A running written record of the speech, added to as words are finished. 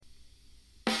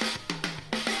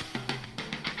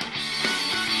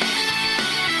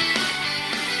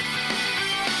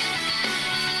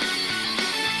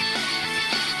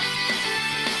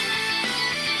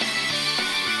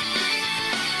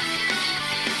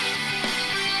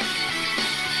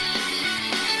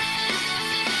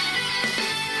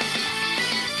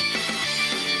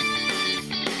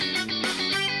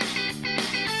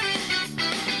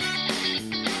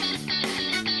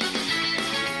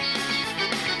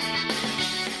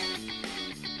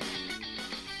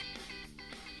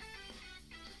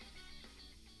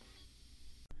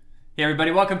Hey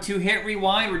everybody, welcome to Hit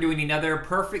Rewind. We're doing another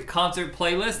perfect concert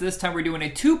playlist. This time we're doing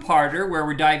a two-parter where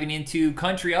we're diving into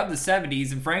country of the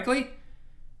 70s. And frankly,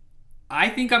 I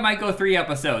think I might go 3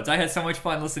 episodes. I had so much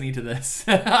fun listening to this.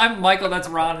 I'm Michael, that's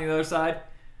Ron on the other side.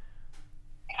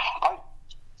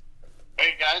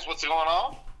 Hey guys, what's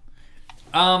going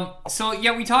on? So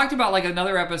yeah, we talked about like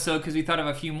another episode because we thought of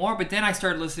a few more, but then I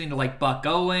started listening to like Buck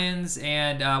Owens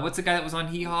and what's the guy that was on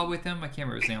Hee Haw with him? I can't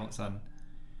remember his name all of a sudden.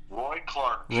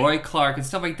 Roy Clark and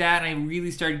stuff like that, and I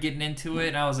really started getting into it,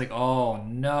 and I was like, oh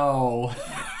no.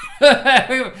 I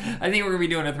think we're going to be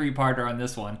doing a 3-parter on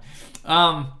this one. When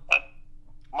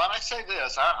I say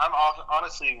this, I'm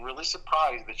honestly really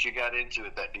surprised that you got into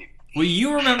it that deep. Well,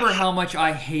 you remember how much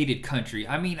I hated country.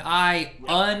 I mean, I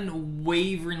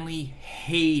unwaveringly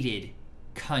hated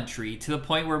country to the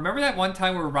point where, remember that one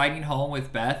time we were riding home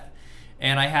with Beth?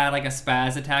 And I had like a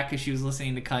spaz attack because she was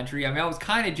listening to country. I mean, I was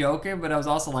kind of joking, but I was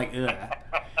also like, ugh.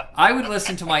 I would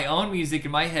listen to my own music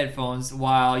in my headphones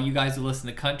while you guys would listen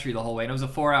to country the whole way. And it was a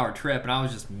 4-hour trip, and I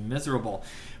was just miserable.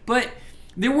 But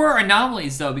there were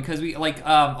anomalies, though, because we, like,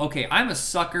 okay, I'm a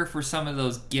sucker for some of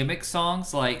those gimmick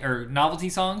songs, like, or novelty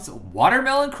songs.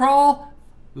 Watermelon Crawl,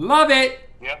 love it.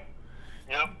 Yep.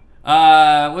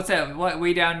 What's that? What,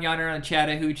 Way Down Yonder on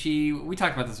Chattahoochee? We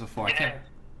talked about this before. Yeah. I can't.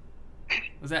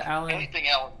 Was that Alan? Anything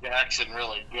Alan Jackson,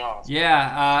 really, to be honest.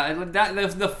 Yeah,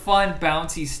 the fun,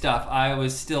 bouncy stuff I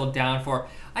was still down for.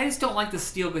 I just don't like the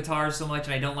steel guitars so much,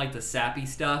 and I don't like the sappy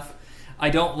stuff. I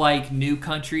don't like new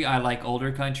country. I like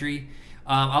older country.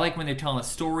 I like when they're telling a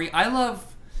story. I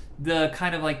love the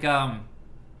kind of like,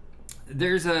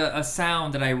 there's a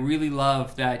sound that I really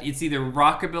love that it's either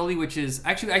rockabilly, which is,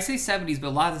 actually I say 70s, but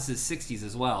a lot of this is 60s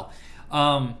as well.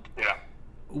 Yeah.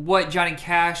 What Johnny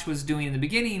Cash was doing in the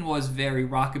beginning was very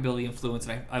rockabilly influenced,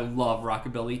 and I love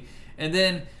rockabilly. And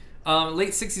then late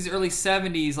 60s, early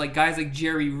 70s, like guys like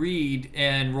Jerry Reed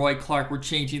and Roy Clark were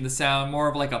changing the sound, more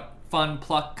of like a fun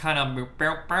pluck kind of,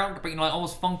 you know,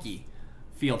 almost funky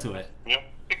feel to it. Yep.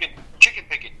 Chicken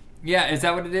picking. Yeah, is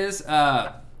that what it is?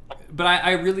 But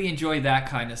I really enjoy that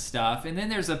kind of stuff. And then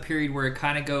there's a period where it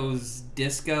kind of goes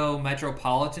disco,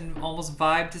 metropolitan almost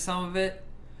vibe to some of it.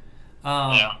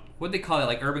 Yeah. What do they call it?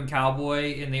 Like Urban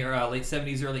Cowboy in the late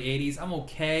 70s, early 80s. I'm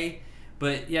okay.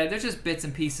 But yeah, there's just bits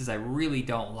and pieces I really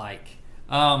don't like.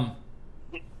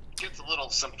 It's a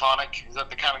little symphonic. Is that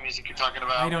the kind of music you're talking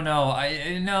about? I don't know.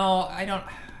 I don't.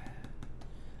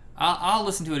 I'll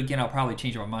listen to it again. I'll probably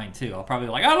change my mind too. I'll probably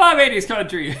be like, I love 80s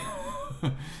country.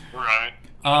 Right.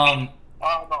 No,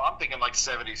 I'm thinking like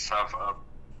 70s stuff.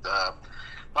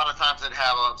 A lot of times they'd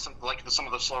have some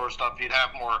of the slower stuff. You'd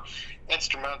have more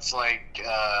instruments like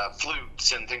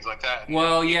flutes and things like that.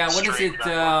 Well, yeah. What is it?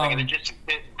 I'm thinking it just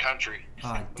fit country.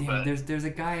 Oh, damn. There's a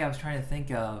guy I was trying to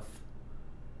think of.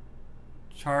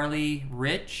 Charlie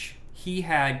Rich. He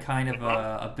had kind of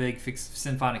a big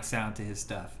symphonic sound to his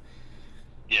stuff.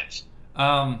 Yes.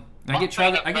 I get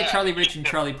Charlie Rich and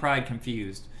Charlie Pride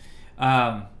confused.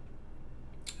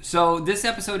 So this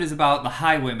episode is about the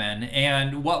Highwaymen,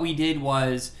 and what we did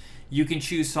was you can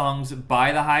choose songs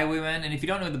by the Highwaymen, and if you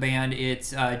don't know the band, it's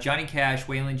Johnny Cash,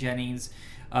 Waylon Jennings,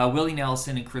 Willie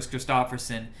Nelson, and Kris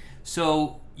Kristopherson.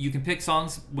 So you can pick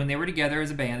songs when they were together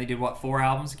as a band. They did, 4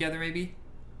 albums together, maybe?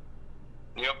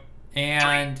 Yep.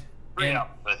 And three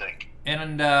albums, I think.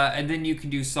 And then you can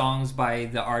do songs by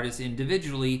the artist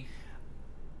individually.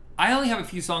 I only have a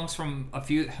few songs from a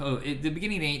few. The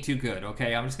beginning ain't too good,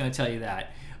 okay? I'm just going to tell you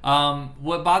that.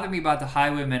 What bothered me about the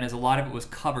Highwaymen is a lot of it was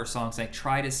cover songs. I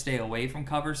try to stay away from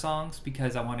cover songs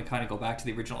because I want to kind of go back to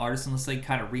the original artist unless they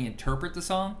kind of reinterpret the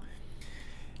song.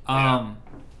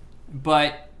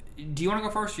 But do you want to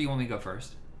go first or do you want me to go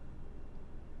first?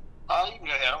 You can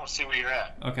go ahead. I want to see where you're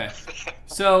at. Okay.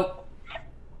 So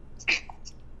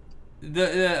at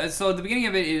the beginning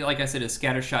of it, like I said, is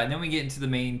scattershot, and then we get into the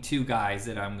main 2 guys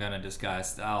that I'm gonna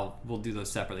discuss. We'll do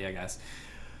those separately, I guess.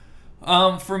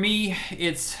 For me,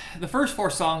 it's the first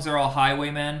 4 songs are all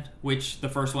Highwaymen, which the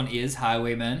first one is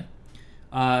Highwaymen.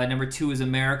 Number 2 is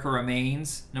America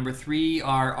Remains. Number 3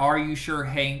 are You Sure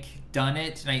Hank Done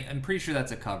It? And I'm pretty sure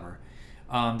that's a cover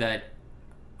that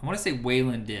I want to say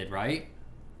Waylon did, right?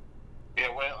 Yeah,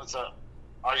 well, it's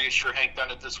Are You Sure Hank Done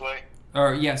It This Way?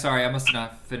 Or yeah, sorry, I must have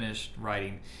not finished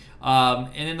writing. And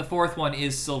then the 4th one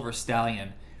is Silver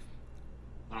Stallion.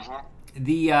 Mm-hmm.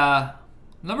 The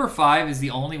number 5 is the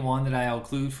only one that I'll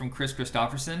include from Kris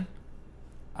Kristopherson.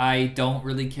 I don't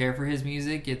really care for his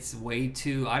music. It's way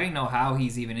too... I don't know how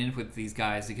he's even in with these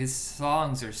guys. Like, his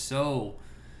songs are so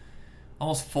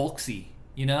almost folksy,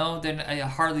 you know? Then I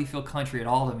hardly feel country at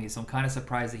all to me, so I'm kind of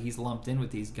surprised that he's lumped in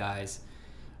with these guys.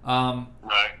 Right.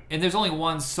 And there's only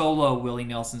one solo Willie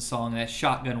Nelson song, that's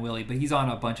Shotgun Willie, but he's on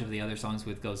a bunch of the other songs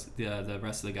with the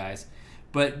rest of the guys.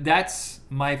 But that's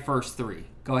my first three.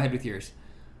 Go ahead with yours.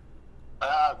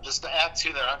 Just to add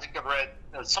to that, I think I've read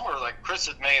somewhere like Kris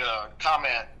had made a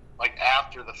comment like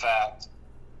after the fact,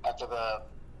 after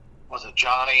was it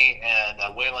Johnny and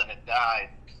Waylon had died,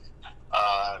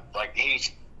 like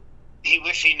he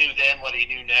wished he knew then what he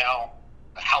knew now,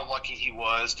 how lucky he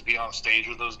was to be on stage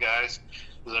with those guys.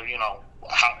 You know,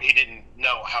 how he didn't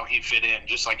know how he fit in,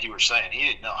 just like you were saying. He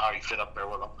didn't know how he fit up there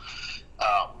with them.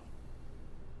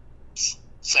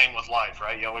 Same with life,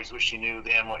 right? You always wish you knew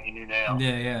then what you knew now.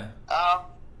 Yeah.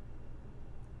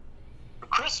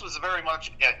 Kris was very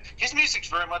much, his music's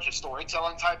very much a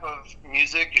storytelling type of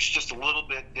music. It's just a little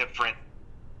bit different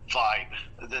vibe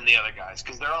than the other guys,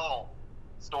 because they're all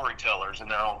storytellers in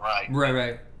their own right.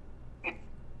 Right.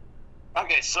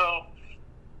 Okay, so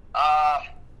I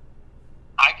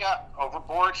got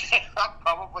overboard. I'm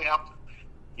probably up.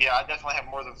 Yeah, I definitely have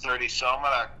more than 30, so I'm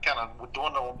going to kind of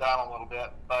dwindle them down a little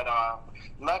bit. But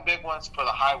my big ones for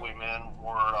the Highwaymen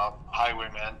were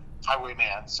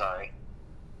Highwayman, sorry.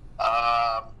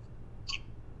 I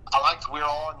liked We're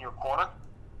All in Your Corner.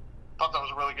 Thought that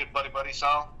was a really good buddy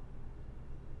song.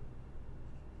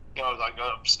 You know, like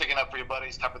sticking up for your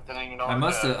buddies type of thing. You know, I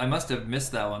must have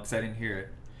missed that one because I didn't hear it.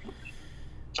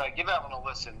 So give that one a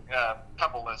listen, a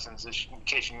couple listens in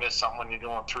case you missed something when you're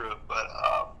going through it. But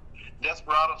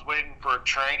Desperado's Waiting for a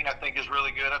Train, I think, is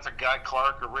really good. That's a Guy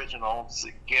Clark original.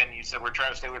 Again, you said we're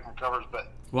trying to stay away from covers,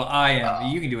 but well, I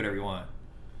am. You can do whatever you want.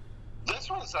 This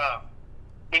one's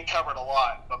been covered a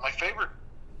lot, but my favorite,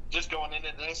 just going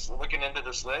into this, looking into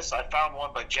this list, I found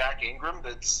one by Jack Ingram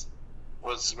that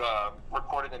was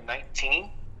recorded in 19.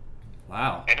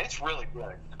 Wow. And it's really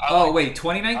good. Wait,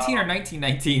 2019 or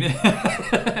 1919?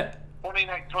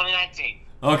 2019.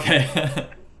 Okay.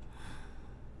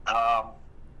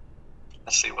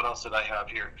 Let's see, what else did I have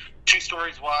here? Two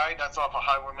Stories Wide, that's off of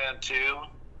Highwayman 2.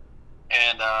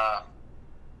 And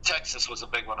Texas was a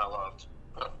big one I loved.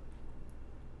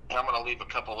 I'm going to leave a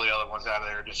couple of the other ones out of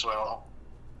there just so I don't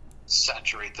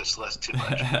saturate this list too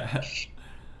much.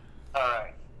 All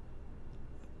right.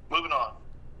 Moving on.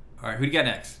 All right, who do you got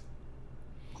next?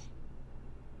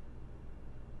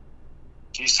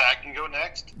 I can go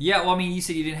next? Yeah, well, I mean, you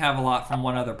said you didn't have a lot from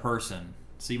one other person,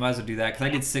 so you might as well do that, because I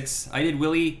did 6. I did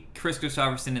Willie, Kris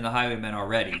Kristopherson, and the Highwaymen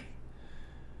already.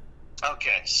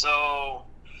 Okay, so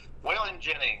Waylon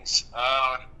Jennings.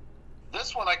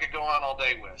 This one I could go on all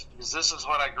day with, because this is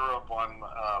what I grew up on.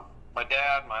 My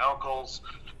dad, my uncles,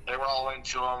 they were all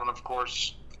into him, and of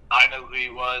course, I know who he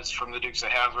was from the Dukes of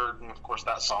Hazzard, and of course,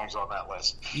 that song's on that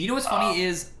list. You know what's funny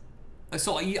is,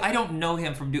 so I don't know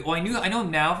him from Duke. Well, I know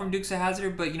him now from Dukes of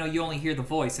Hazzard, but you only hear the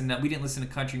voice, and we didn't listen to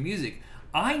country music.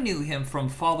 I knew him from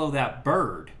Follow That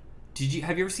Bird.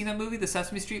 Have you ever seen that movie, the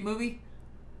Sesame Street movie?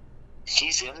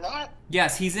 He's in that?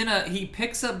 Yes, he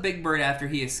picks up Big Bird after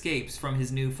he escapes from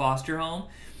his new foster home,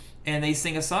 and they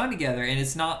sing a song together, and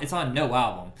it's on no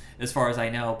album as far as I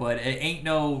know, but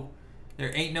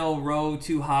there ain't no road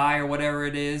too high or whatever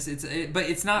it is. But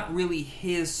it's not really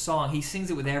his song. He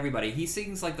sings it with everybody. He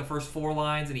sings like the first 4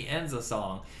 lines and he ends the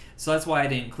song. So that's why I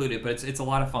didn't include it, but it's a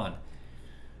lot of fun.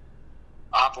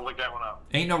 I'll have to look that one up.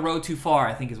 Ain't no road too far,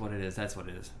 I think is what it is. That's what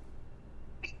it is.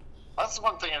 That's the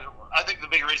one thing, I think the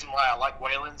big reason why I like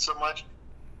Waylon so much.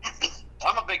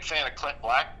 I'm a big fan of Clint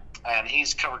Black, and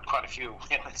he's covered quite a few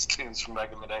Waylon's tunes from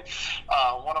back in the day.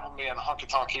 One of them being Honky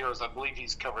Tonk Heroes. I believe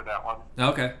he's covered that one.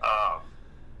 Okay.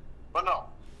 But no.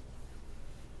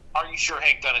 Are You Sure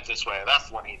Hank Done It This Way? That's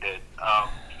the one he did.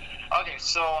 Okay,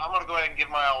 so I'm going to go ahead and give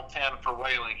my all 10 for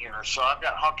Waylon here. So I've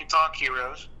got Honky Tonk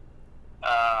Heroes.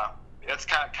 It's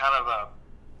kind of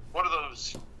one of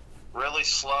those really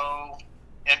slow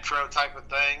intro type of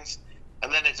things,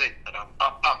 and then it's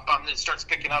and it starts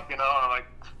kicking up, and I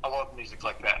love music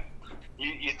like that.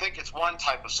 You think it's one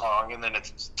type of song, and then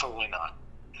it's totally not.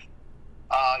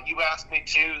 You Asked Me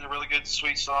To is a really good,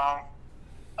 sweet song.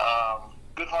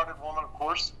 Good Hearted Woman, of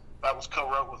course, that was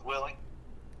co-wrote with Willie.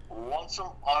 Lonesome,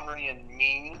 Ornery, and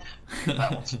Mean,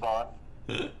 that one's fun.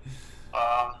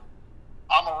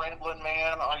 I'm a Rambling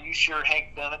Man, Are You Sure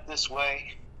Hank Done It This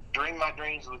Way? Dream My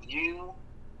Dreams With You.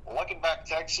 Looking Back,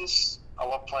 Texas. I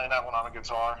love playing that one on a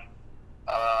guitar.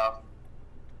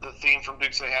 The theme from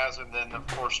Dukes of Hazzard, and then, of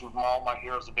course, all my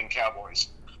heroes have been cowboys.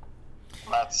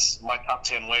 That's my top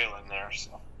 10 Waylon there.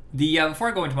 So. Before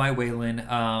I go into my Waylon,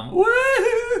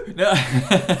 woohoo! No.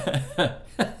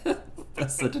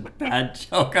 That's such a bad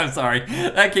joke. I'm sorry.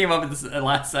 That came up at the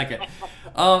last second.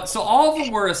 So all of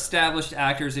them were established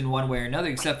actors in one way or another,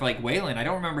 except for like Waylon. I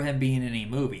don't remember him being in any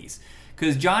movies.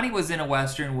 Because Johnny was in a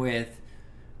Western with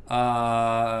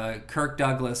Kirk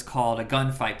Douglas called A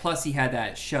Gunfight. Plus, he had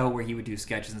that show where he would do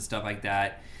sketches and stuff like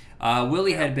that.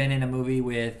 Willie had been in a movie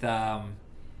with Gary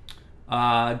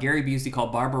Busey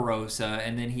called Barbarossa,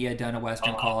 and then he had done a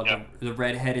Western called The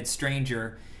Red-Headed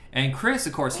Stranger. And Kris,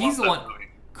 of course, he's the one.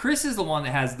 Kris is the one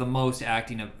that has the most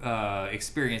acting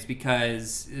experience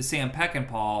because Sam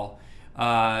Peckinpah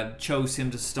chose him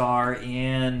to star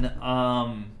in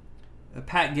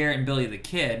Pat Garrett and Billy the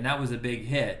Kid, and that was a big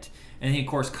hit. And then, of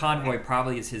course, Convoy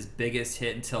probably is his biggest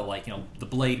hit until, like, the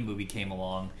Blade movie came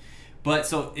along. But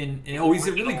so, he's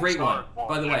a really great one,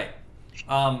 by the way.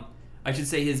 I should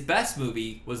say his best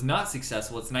movie was not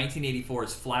successful. It's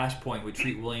 1984's Flashpoint with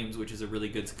Treat Williams, which is a really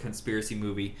good conspiracy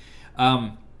movie.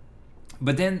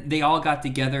 But then they all got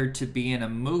together to be in a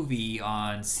movie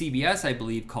on CBS, I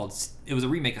believe, called... It was a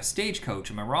remake of Stagecoach.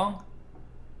 Am I wrong?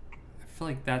 I feel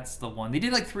like that's the one. They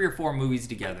did like 3 or 4 movies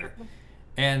together.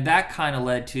 And that kind of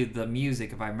led to the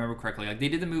music, if I remember correctly. Like, they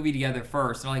did the movie together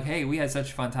first. And like, hey, we had such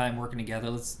a fun time working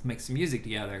together. Let's make some music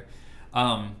together.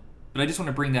 But I just want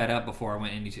to bring that up before I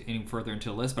went any further into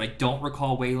the list. But I don't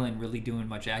recall Waylon really doing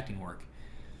much acting work.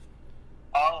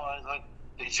 Oh,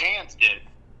 his hands did.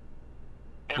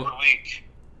 Every week.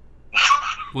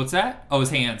 What's that? Oh, his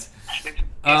hands. His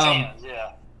hands,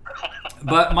 yeah.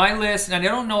 But my list, and I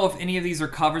don't know if any of these are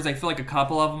covers. I feel like a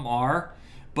couple of them are.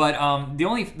 But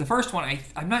the first one,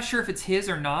 I'm not sure if it's his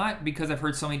or not because I've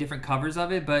heard so many different covers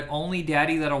of it. But Only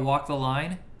Daddy That'll Walk the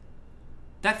Line.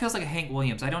 That feels like a Hank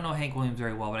Williams. I don't know Hank Williams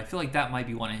very well, but I feel like that might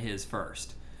be one of his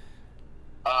first.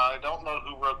 I don't know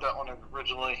who wrote that one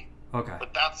originally. Okay.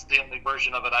 But that's the only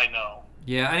version of it I know.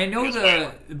 Yeah, and I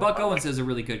know Buck Owens does a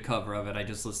really good cover of it. I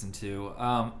just listened to.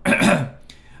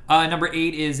 Number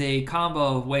 8 is a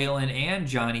combo of Waylon and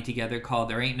Johnny together called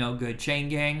There Ain't No Good Chain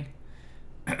Gang.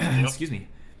 Excuse me.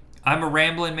 I'm a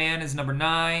Ramblin' Man is number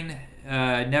 9.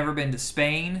 Never Been to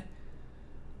Spain.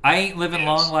 I Ain't Living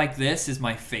Long Like This is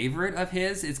my favorite of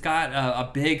his. It's got a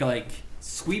big, like,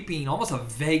 sweeping, almost a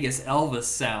Vegas Elvis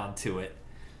sound to it.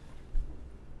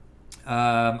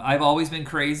 I've Always Been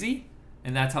Crazy,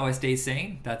 and That's How I Stay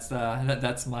Sane. That's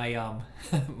my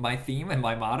my theme and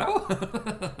my motto.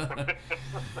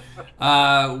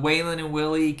 Waylon and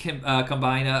Willie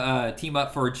combine team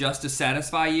up for Just to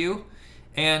Satisfy You.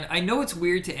 And I know it's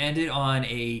weird to end it on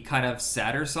a kind of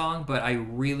sadder song, but I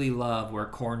really love Where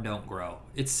Corn Don't Grow.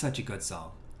 It's such a good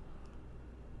song.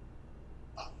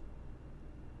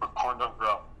 Where Corn Don't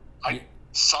Grow. I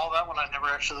saw that one. I never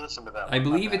actually listened to that one. I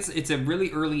believe it's a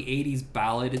really early 80s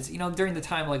ballad. It's, during the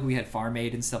time like we had Farm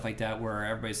Aid and stuff like that where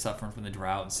everybody's suffering from the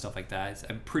drought and stuff like that.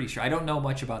 I'm pretty sure. I don't know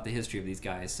much about the history of these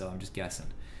guys, so I'm just guessing.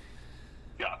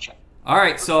 Gotcha. All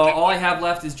right, so all I have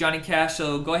left is Johnny Cash,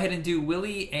 so go ahead and do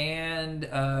Willie and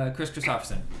Kris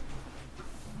Kristopherson.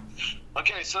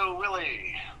 Okay, so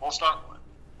Willie, let's start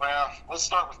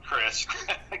with Kris.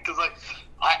 Because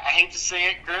I hate to say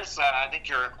it, Kris, I think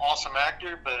you're an awesome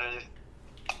actor, but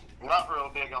I'm not real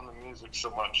big on the music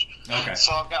so much. Okay.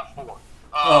 So I've got 4.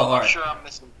 All right. I'm sure I'm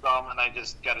missing some, and I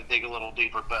just got to dig a little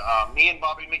deeper. But Me and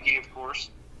Bobby McGee, of course.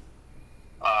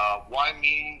 Why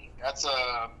Me? That's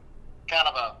a kind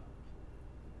of a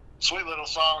sweet little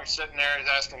song. He's sitting there, he's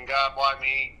asking God, why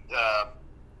me?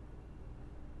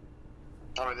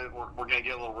 We're going to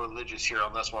get a little religious here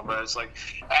on this one, but it's like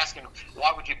asking,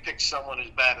 why would you pick someone as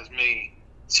bad as me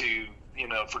to,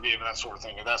 forgive, that sort of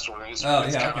thing, or that sort of thing. It's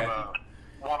kind of a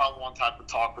one-on-one type of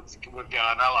talk with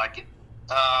God, and I like it.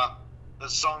 The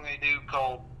song they do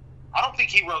called, I don't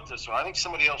think he wrote this one. I think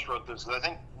somebody else wrote this. I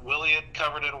think Willie had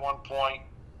covered it at one point,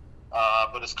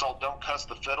 but it's called Don't Cuss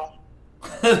the Fiddle.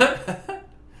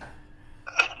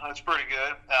 That's pretty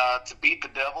good. To Beat the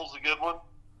Devil's a good one.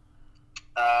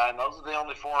 And those are the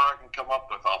only 4 I can come up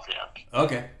with offhand.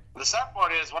 Okay. The sad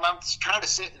part is when I'm trying to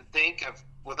sit and think of,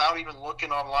 without even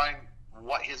looking online,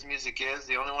 what his music is,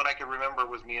 the only one I could remember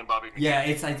was Me and Bobby McGee. Yeah,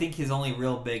 it's I think his only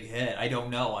real big hit. I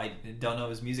don't know. I don't know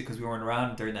his music because we weren't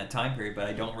around during that time period, but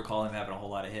I don't recall him having a whole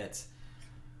lot of hits.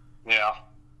 Yeah.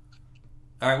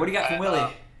 All right, what do you got from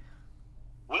Willie?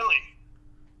 Willie.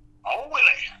 Oh, Willie.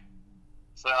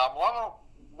 So I'm loving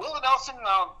Willie Nelson.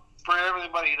 For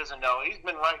everybody who doesn't know, he's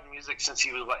been writing music since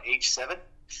he was, age 7?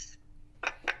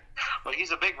 But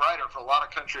he's a big writer for a lot of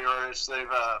country artists.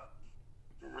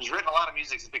 He's written a lot of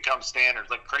music that's become standards.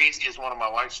 Like Crazy is one of my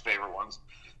wife's favorite ones.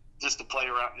 Just to play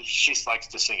around. She likes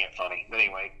to sing it funny. But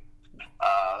anyway,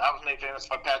 that was made famous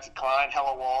by Patsy Cline.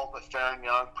 Hello Wall by Farron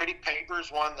Young. Pretty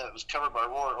Papers, one that was covered by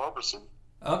Roy Orbison.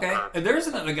 Okay. There's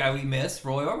another guy we missed,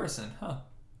 Roy Orbison. Huh.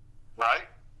 Right?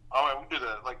 Oh, we do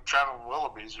the, Traveling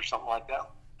Wilburys or something like that.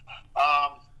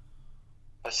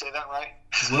 Did I say that right?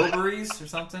 Wilburys or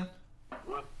something?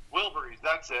 Wilburys,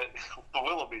 that's it. The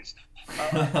Willoughbys.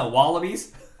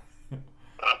 Wallabies?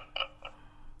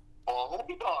 Well, we'll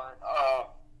be darned.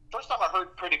 First time I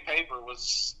heard Pretty Paper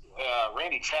was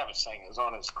Randy Travis sang it. It was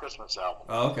on his Christmas album.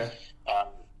 Oh, okay.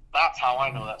 That's how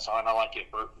I know that song. I like it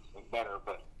better,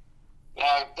 but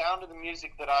down to the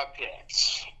music that I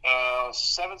picked.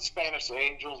 Seven Spanish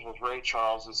Angels with Ray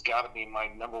Charles has got to be my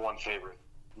number one favorite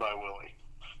by Willie.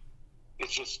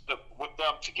 It's just with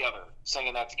them together,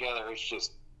 singing that together, it's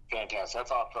just fantastic.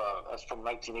 That's from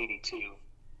 1982.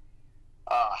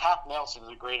 Half Nelson is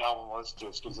a great album to listen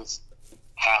to because it's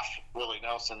half Willie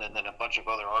Nelson and then a bunch of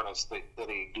other artists that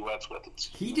he duets with.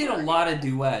 He did a lot of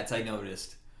duets, I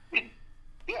noticed.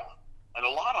 Yeah, and a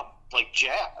lot of like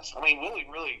jazz. I mean, Willie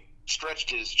really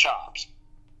stretched his chops.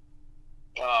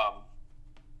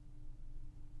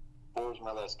 Where's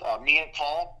my list? Me and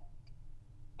Paul,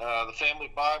 The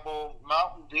Family Bible,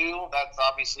 Mountain Dew. That's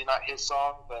obviously not his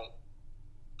song, but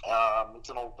it's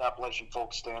an old Appalachian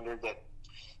folk standard that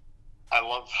I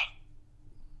love.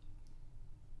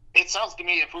 It sounds to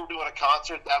me, if we were doing a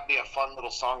concert, that'd be a fun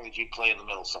little song that you'd play in the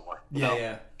middle somewhere.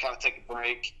 Yeah. Kind of take a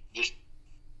break, just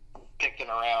picking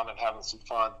around and having some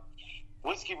fun.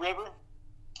 Whiskey River,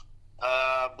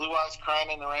 Blue Eyes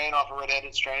Crying in the Rain off of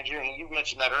Red-Headed Stranger. And you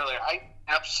mentioned that earlier.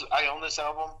 I own this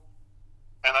album,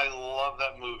 and I love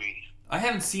that movie. I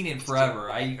haven't seen it forever.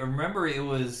 I remember it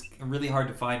was really hard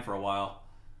to find for a while.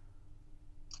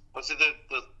 But see,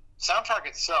 the soundtrack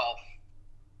itself,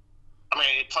 I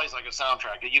mean, it plays like a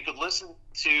soundtrack. You could listen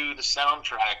to the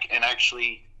soundtrack and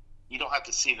actually, you don't have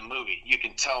to see the movie. You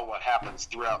can tell what happens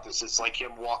throughout this. It's like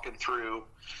him walking through,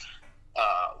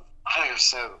 kind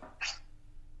of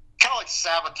like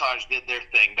Sabotage did their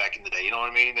thing back in the day. You know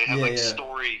what I mean? They had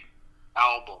story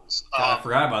albums. God, I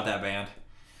forgot about that band.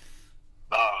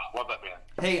 Love that band.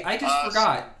 Hey, I just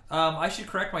forgot. I should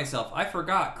correct myself. I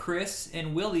forgot Kris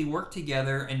and Willie worked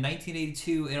together in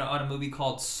 1982 on a movie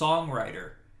called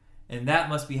Songwriter. And that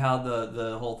must be how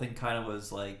the whole thing kind of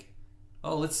was like,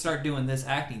 oh, let's start doing this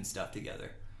acting stuff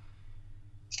together.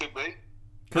 Could be.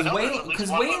 Because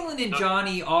Waylon and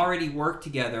Johnny already worked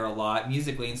together a lot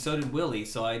musically, and so did Willie.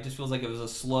 So I just feels like it was a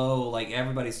slow, like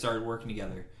everybody started working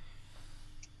together.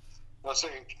 Well, see,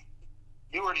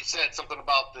 you already said something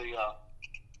about the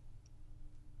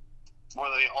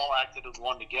where they all acted as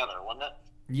one together, wasn't it?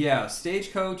 Yeah,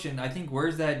 Stagecoach, and I think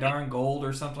Where's That Darn Gold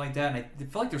or something like that. And I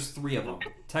feel like there's three of them.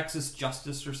 Texas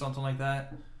Justice or something like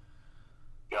that.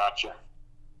 Gotcha.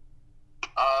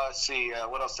 Let's see,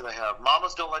 what else did I have?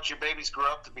 Mamas Don't Let Your Babies Grow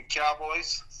Up to Be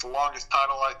Cowboys. It's the longest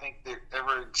title I think that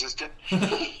ever existed.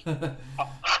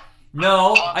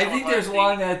 No, I think there's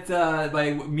one that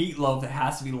by Meatloaf that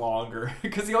has to be longer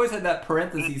because he always had that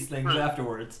parentheses things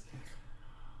afterwards.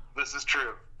 This is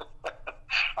true.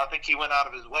 I think he went out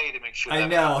of his way to make sure. I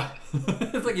know.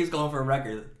 It's like he's going for a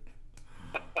record.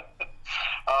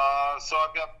 So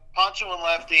I've got Poncho and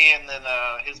Lefty, and then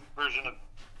his version of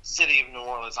City of New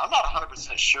Orleans. I'm not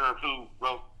 100% sure who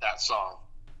wrote that song,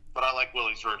 but I like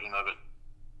Willie's version of it.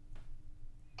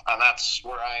 And that's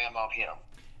where I am on him.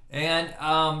 And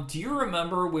do you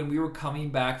remember when we were coming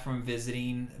back from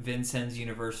visiting Vincennes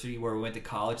University where we went to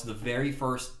college, I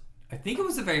think it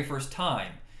was the very first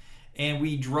time, and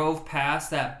we drove past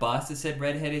that bus that said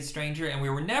Red-Headed Stranger, and we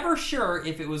were never sure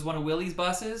if it was one of Willie's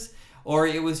buses or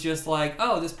it was just like,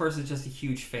 oh, this person's just a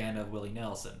huge fan of Willie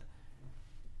Nelson.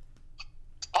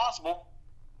 Possible.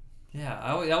 Yeah,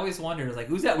 I always wondered, like,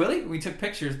 who's that, Willie? We took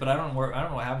pictures, but I don't know what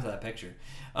happened to that picture.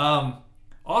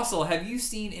 Also, have you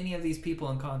seen any of these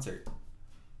people in concert?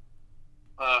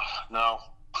 No.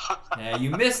 Yeah,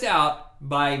 you missed out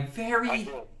by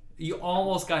you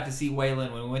almost got to see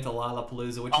Waylon when we went to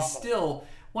Lollapalooza, which is still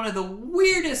one of the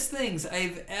weirdest things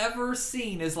I've ever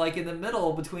seen. Is like in the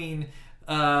middle between,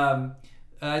 I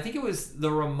think it was the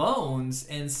Ramones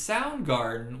and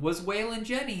Soundgarden was Waylon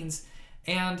Jennings,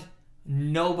 and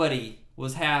nobody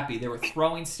was happy. They were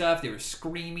throwing stuff, they were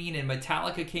screaming, and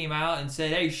Metallica came out and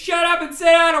said, "Hey, shut up and sit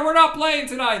down, or we're not playing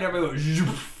tonight." And everybody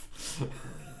went,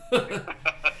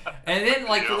 and then,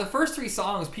 like, for the first three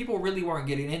songs, people really weren't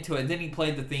getting into it. And then he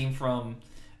played the theme from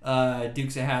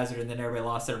Dukes of Hazzard, and then everybody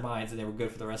lost their minds, and they were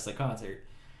good for the rest of the concert.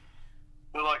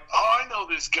 They're like, "Oh, I know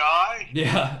this guy."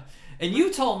 Yeah, and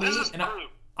you told me, and true.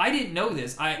 I didn't know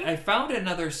this. I found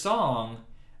another song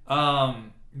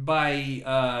by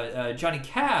Johnny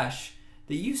Cash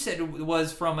that you said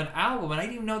was from an album, and I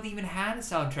didn't even know they even had a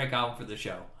soundtrack album for the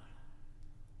show.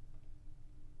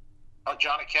 A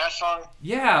Johnny Cash song?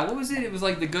 Yeah, what was it? It was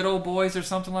like The Good Old Boys or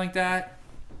something like that?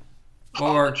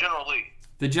 Or The General Lee.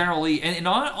 The General Lee. And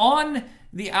on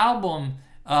the album,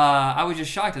 I was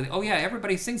just shocked. Like, oh yeah,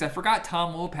 everybody sings. I forgot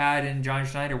Tom Wopat and John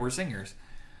Schneider were singers.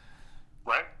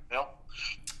 Right. Yep.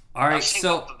 All right. I've seen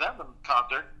So. both of them in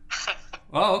concert.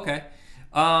 Oh, okay.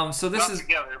 So this Not is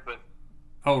together, but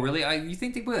Oh, really? You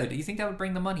think they would? You think that would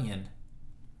bring the money in?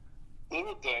 they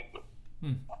would think. But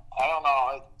I don't know.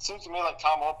 It seems to me like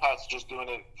Tom Wolpat's just doing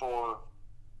it for.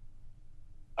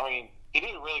 I mean, he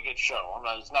did a really good show. I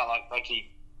mean, it's not like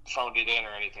he phoned it in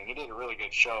or anything. He did a really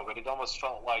good show, but it almost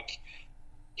felt like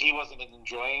he wasn't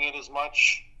enjoying it as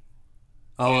much.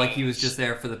 Oh, like he was just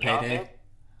there for the payday?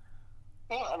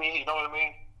 Yeah, I mean, you know what I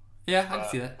mean? Yeah, I can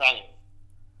see that.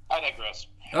 I digress.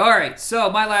 All right, so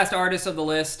my last artist of the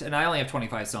list, and I only have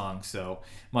 25 songs, so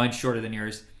mine's shorter than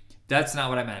yours. That's not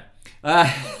what I meant.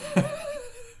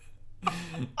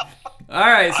 All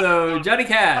right, so Johnny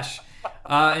Cash,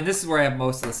 and this is where I have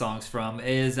most of the songs from,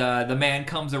 is The Man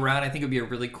Comes Around. I think it would be a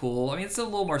really cool, I mean, it's a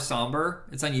little more somber.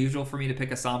 It's unusual for me to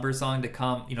pick a somber song to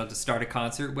come, to start a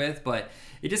concert with, but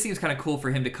it just seems kind of cool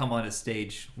for him to come on a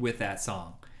stage with that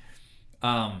song.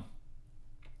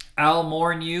 I'll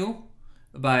Mourn You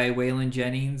by Waylon,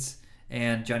 Jennings,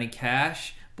 and Johnny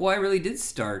Cash. Boy, I really did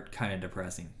start kind of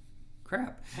depressing.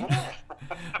 Crap.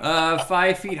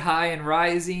 5 Feet High and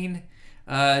Rising.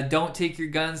 Don't Take Your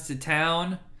Guns to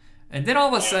Town. And then all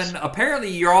of a sudden, apparently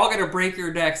you're all going to break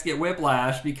your necks, get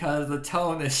whiplash, because the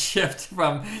tone is shift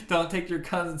from Don't Take Your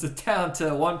Guns to Town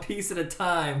to One Piece at a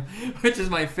Time, which is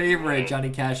my favorite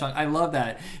Johnny Cash song. I love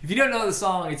that. If you don't know the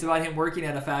song, it's about him working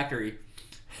at a factory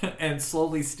and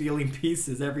slowly stealing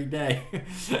pieces every day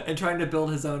and trying to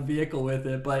build his own vehicle with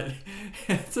it, but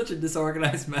it's such a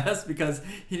disorganized mess because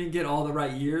he didn't get all the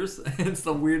right years. It's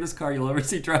the weirdest car you'll ever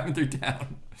see driving through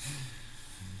town.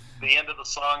 The end of the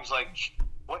song's like,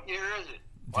 what year is it?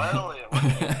 Well,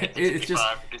 it's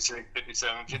 55, just 56,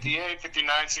 57, 58,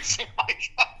 59, 60.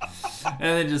 And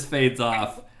then it just fades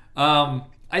off.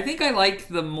 I think I like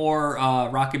the more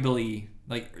rockabilly,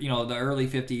 like, the early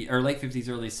 50s or late 50s,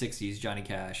 early 60s Johnny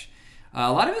Cash.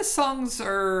 A lot of his songs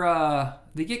are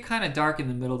they get kind of dark in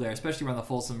the middle there, especially around the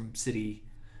Folsom City.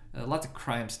 Lots of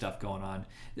crime stuff going on.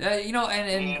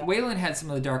 And Waylon had some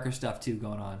of the darker stuff too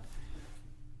going on.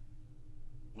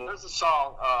 There's a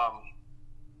song.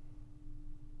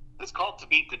 It's called "To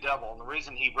Beat the Devil," and the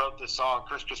reason he wrote this song,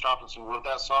 Kristopherson wrote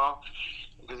that song,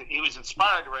 because he was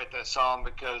inspired to write that song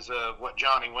because of what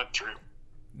Johnny went through.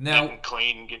 Now, getting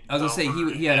clean, getting I was gonna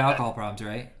say he had alcohol problems,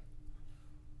 right?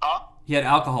 Huh? He had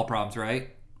alcohol problems,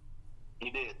 right?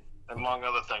 He did, among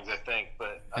other things, I think.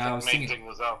 But I think the main thing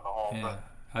was alcohol. Yeah. But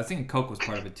I was thinking Coke was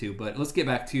part of it too. But let's get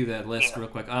back to that list real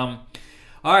quick. All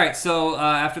right, so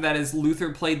after that is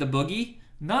Luther Played the Boogie.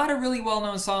 Not a really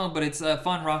well-known song, but it's a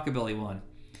fun rockabilly one.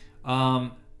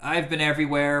 I've Been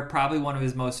Everywhere, probably one of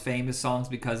his most famous songs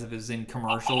because of his in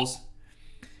commercials.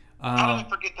 How did I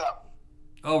forget that one?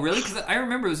 Oh, really? Because I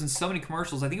remember it was in so many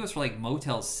commercials. I think it was for like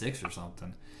Motel 6 or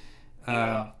something.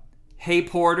 Hey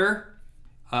Porter,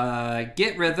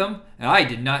 Get Rhythm. And I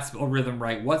did not spell rhythm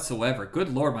right whatsoever.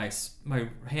 Good Lord, my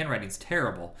handwriting's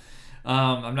terrible.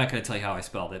 I'm not going to tell you how I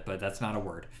spelled it, but that's not a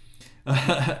word.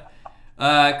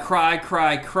 Cry,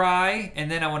 Cry, Cry. And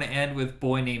then I want to end with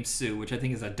Boy Named Sue, which I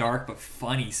think is a dark but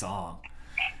funny song.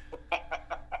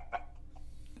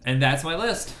 And that's my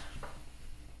list.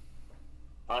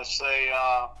 I say,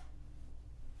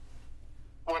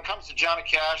 when it comes to Johnny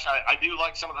Cash, I do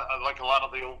like I like a lot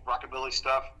of the old rockabilly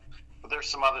stuff, but there's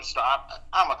some other stuff.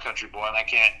 I'm a country boy, and I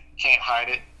can't hide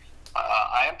it.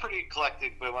 I am pretty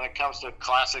eclectic, but when it comes to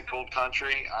classic old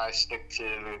country, I stick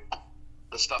to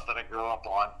the stuff that I grew up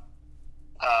on.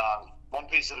 One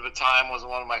Piece at a Time was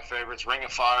one of my favorites. Ring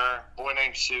of Fire, Boy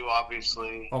Named Sue,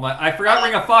 obviously. Oh my! I forgot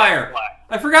Ring of Fire.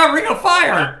 I forgot Ring of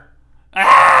Fire.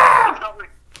 Ah!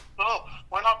 Oh,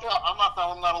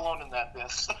 I'm not alone in that.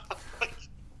 This.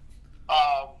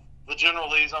 The General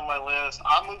Lee's on my list.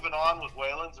 I'm Moving On with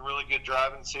Waylon's a really good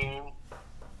driving tune.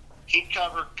 He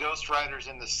covered Ghost Riders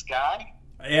in the Sky.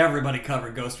 Everybody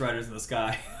covered Ghost Riders in the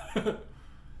Sky.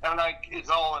 And it's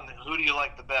all in Who Do You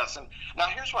Like the Best? And now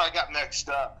here's where I got mixed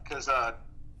up, because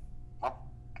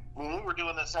when we were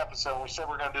doing this episode, we said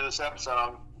we're going to do this episode,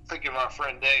 I'm thinking of our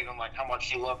friend Dave. I'm like, how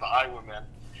much he loved the Highwaymen.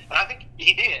 And I think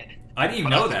he did. I didn't even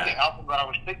know that. The album that I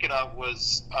was thinking of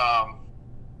was,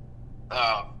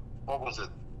 what was it?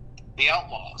 The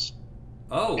Outlaws.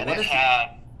 Oh, and it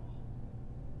had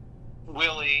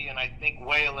Willie and I think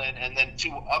Waylon and then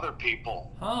 2 other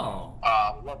people. Oh.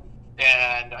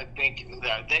 And I think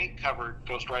that they covered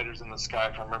Ghost Riders in the Sky,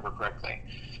 if I remember correctly.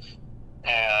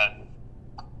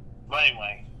 But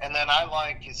anyway, and then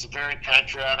it's a very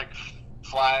patriotic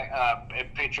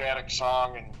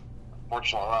song, and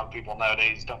unfortunately a lot of people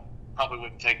nowadays probably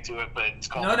wouldn't take to it, but it's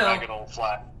called No. Ragged Old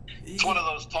Flat. It's one of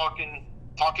those talking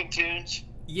tunes.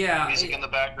 Yeah. Music in the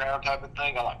background type of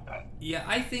thing. I like that. Yeah,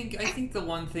 I think the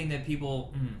one thing that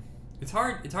people it's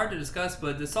hard to discuss,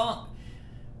 but the song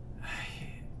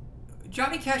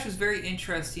Johnny Cash was very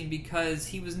interesting because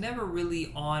he was never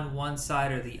really on one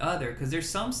side or the other, because there's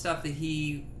some stuff that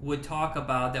he would talk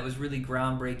about that was really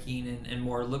groundbreaking and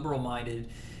more liberal minded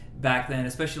back then,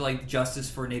 especially like justice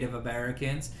for Native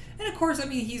Americans. And of course, I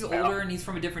mean, he's older and he's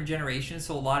from a different generation,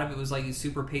 so a lot of it was like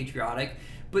super patriotic.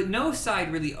 But no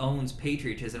side really owns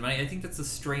patriotism. I think that's the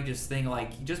strangest thing.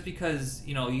 Like, just because,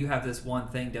 you know, you have this one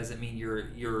thing doesn't mean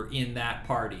you're in that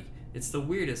party. It's the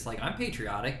weirdest. Like, I'm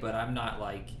patriotic, but I'm not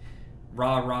like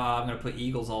rah rah. I'm gonna put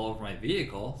eagles all over my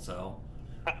vehicle. So.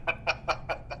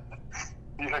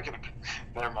 You're not gonna.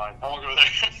 Never mind. I won't go there.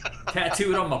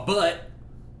 Tattoo it on my butt.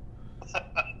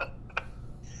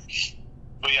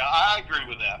 But yeah, I agree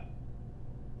with that.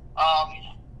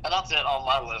 And that's it on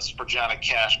my list for Johnny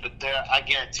Cash. But I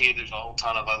guarantee you there's a whole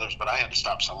ton of others, but I had to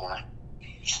stop somewhere.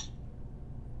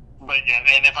 But yeah,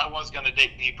 and if I was going to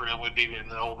dig deeper, it would be in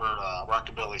the older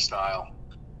rockabilly style.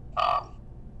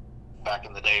 Back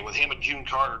in the day with him and June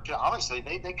Carter. Honestly,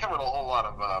 they covered a whole lot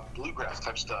of bluegrass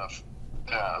type stuff.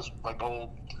 Like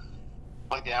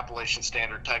like the Appalachian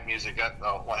Standard type music,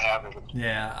 what have you.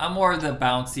 Yeah, I'm more the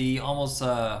bouncy, almost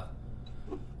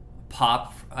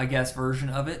pop, I guess, version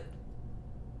of it.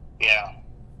 Yeah.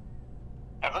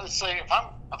 And let's say if I'm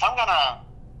gonna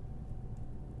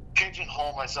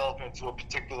pigeonhole myself into a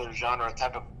particular genre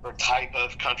type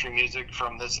of country music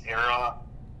from this era,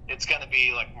 it's gonna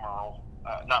be like Merle.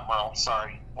 Not Merle,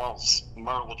 sorry. Well,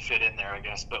 Merle would fit in there, I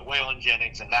guess, but Waylon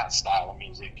Jennings and that style of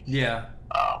music. Yeah.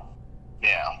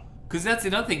 Yeah. Because that's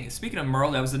another thing. Speaking of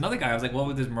Merle, that was another guy. I was like, well,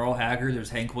 there's Merle Haggard, there's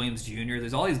Hank Williams Jr.,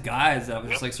 there's all these guys that I was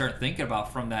just like starting thinking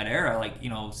about from that era, like, you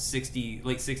know, late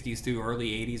 60s to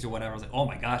early 80s or whatever. I was like, oh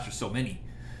my gosh, there's so many.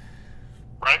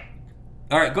 Right.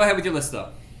 All right, go ahead with your list, though.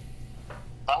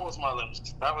 That was my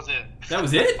list. That was it. That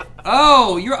was it?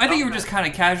 Oh, I think you were just kind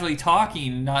of casually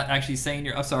talking, not actually saying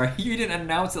I'm sorry. You didn't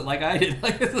announce it like I did.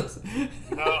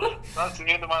 No, that's the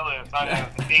end of my list. I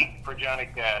have 8 for Johnny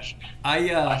Cash.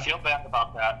 I feel bad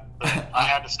about that, but I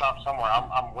had to stop somewhere.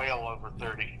 I'm well over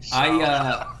 30. So.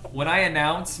 When I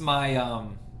announce my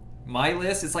my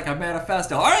list, it's like a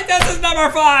manifesto. All right, this is number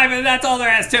 5, and that's all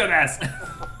there is to this.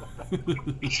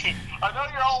 I know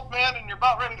you're old man and you're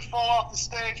about ready to fall off the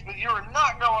stage, but you're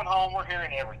not going home. We're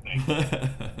hearing everything.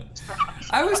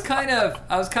 I was kind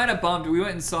of bummed. We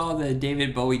went and saw the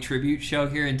David Bowie tribute show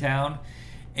here in town,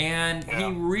 and he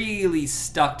really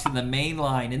stuck to the main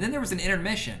line. And then there was an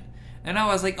intermission, and I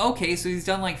was like, okay, so he's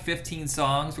done like 15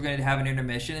 songs. We're going to have an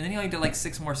intermission, and then he only did like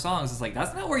 6 more songs. It's like,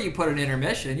 that's not where you put an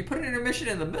intermission. You put an intermission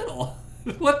in the middle.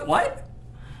 What?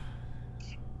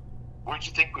 Where'd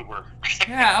you think we were?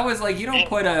 Yeah, I was like, you don't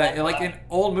put like in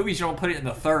old movies, you don't put it in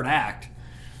the 3rd act.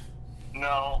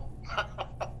 No.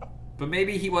 But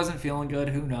maybe he wasn't feeling good.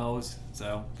 Who knows?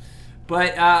 So,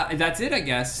 but that's it, I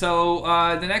guess. So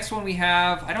the next one we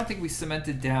have, I don't think we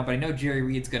cemented down, but I know Jerry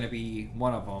Reed's going to be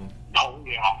one of them. Oh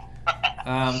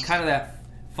yeah. Kind of that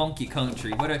funky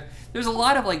country. There's a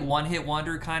lot of like one-hit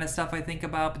wonder kind of stuff I think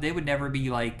about, but they would never be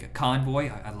like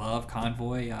Convoy. I love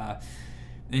Convoy.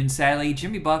 And sadly,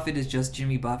 Jimmy Buffett is just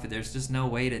Jimmy Buffett. There's just no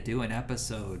way to do an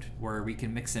episode where we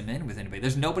can mix him in with anybody.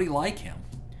 There's nobody like him.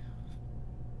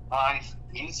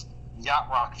 He's yacht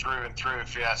rock through and through,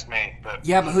 if you ask me. But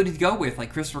yeah, but who did he go with?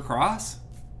 Like Christopher Cross?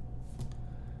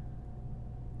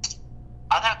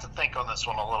 I'd have to think on this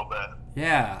one a little bit.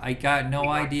 Yeah, I got no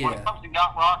idea. When it comes to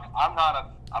yacht rock, I'm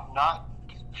not.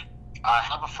 I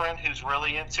have a friend who's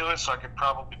really into it, so I could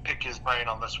probably pick his brain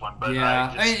on this one. But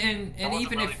yeah, and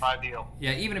even really if my deal.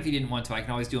 Yeah, even if you didn't want to, I can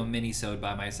always do a mini-sode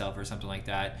by myself or something like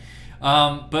that.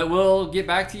 But we'll get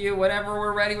back to you whenever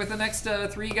we're ready with the next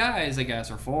 3 guys, I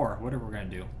guess, or 4, whatever we're gonna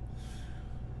do.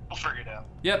 We'll figure it out.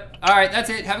 Yep. All right,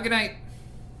 that's it. Have a good night.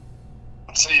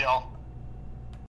 See y'all.